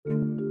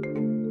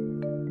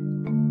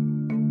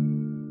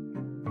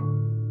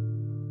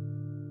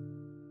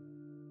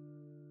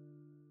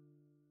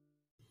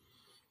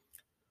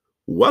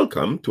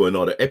Welcome to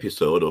another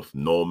episode of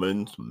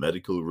Norman's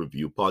Medical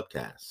Review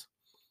Podcast.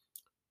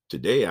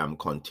 Today I'm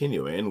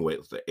continuing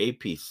with the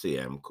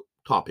APCM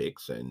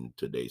topics, and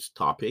today's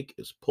topic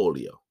is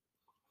polio.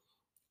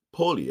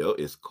 Polio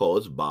is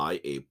caused by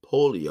a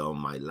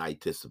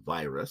poliomyelitis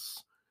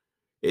virus.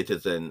 It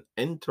is an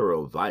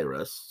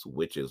enterovirus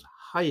which is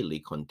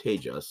highly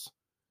contagious,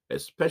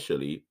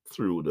 especially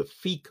through the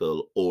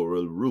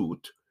fecal-oral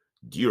route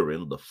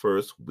during the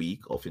first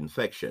week of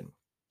infection.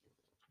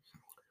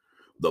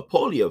 The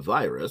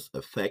poliovirus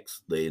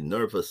affects the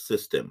nervous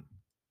system.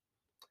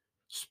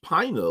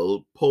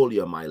 Spinal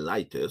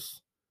poliomyelitis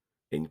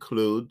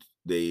includes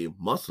the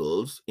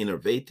muscles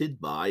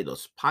innervated by the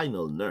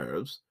spinal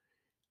nerves,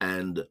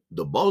 and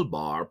the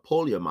bulbar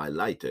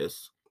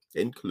poliomyelitis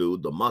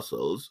include the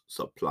muscles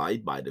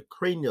supplied by the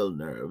cranial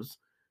nerves,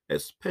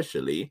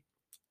 especially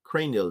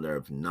cranial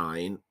nerve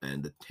 9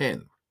 and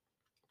 10.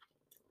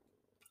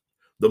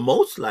 The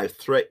most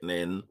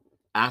life-threatening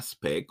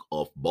aspect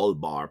of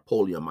bulbar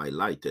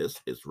poliomyelitis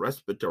is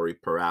respiratory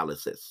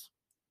paralysis.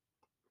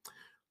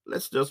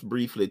 Let's just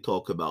briefly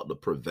talk about the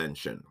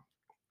prevention.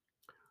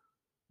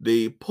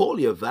 The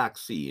polio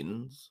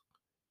vaccines,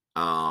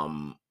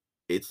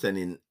 it's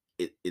an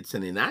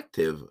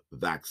inactive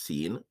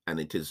vaccine, and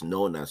it is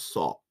known as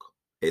SALK,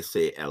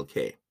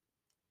 S-A-L-K.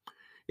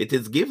 It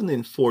is given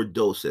in 4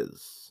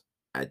 doses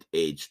at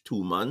age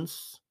 2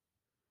 months,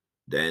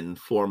 then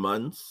 4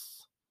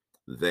 months,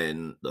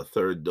 then the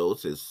third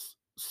dose is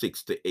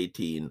 6 to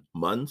 18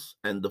 months,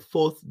 and the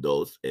fourth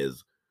dose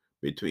is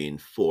between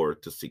 4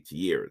 to 6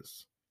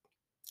 years.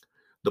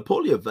 The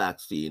polio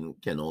vaccine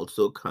can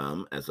also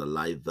come as a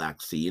live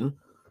vaccine,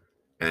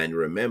 and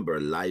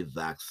remember, live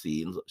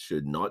vaccines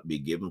should not be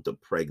given to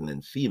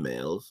pregnant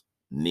females,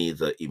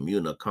 neither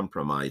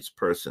immunocompromised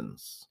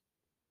persons.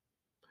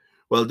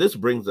 Well, this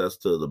brings us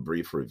to the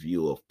brief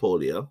review of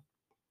polio.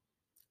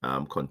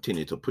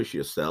 Continue to push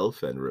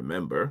yourself, and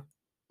remember,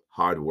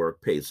 hard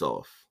work pays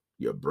off.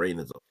 Your brain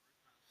is a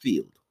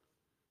field.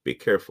 Be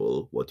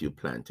careful what you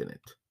plant in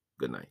it.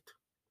 Good night.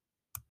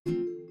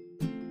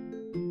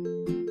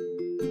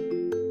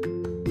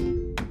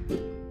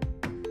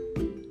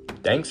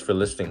 Thanks for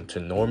listening to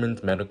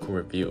Norman's Medical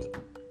Review.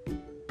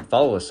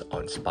 Follow us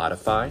on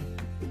Spotify,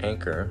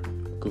 Anchor,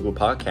 Google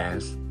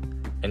Podcasts,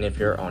 and if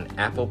you're on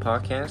Apple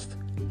Podcasts,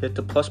 hit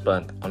the plus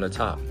button on the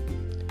top.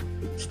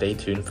 Stay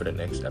tuned for the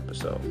next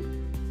episode.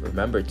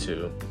 Remember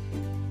to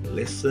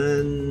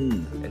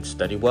listen and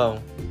study well.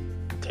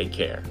 Take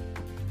care.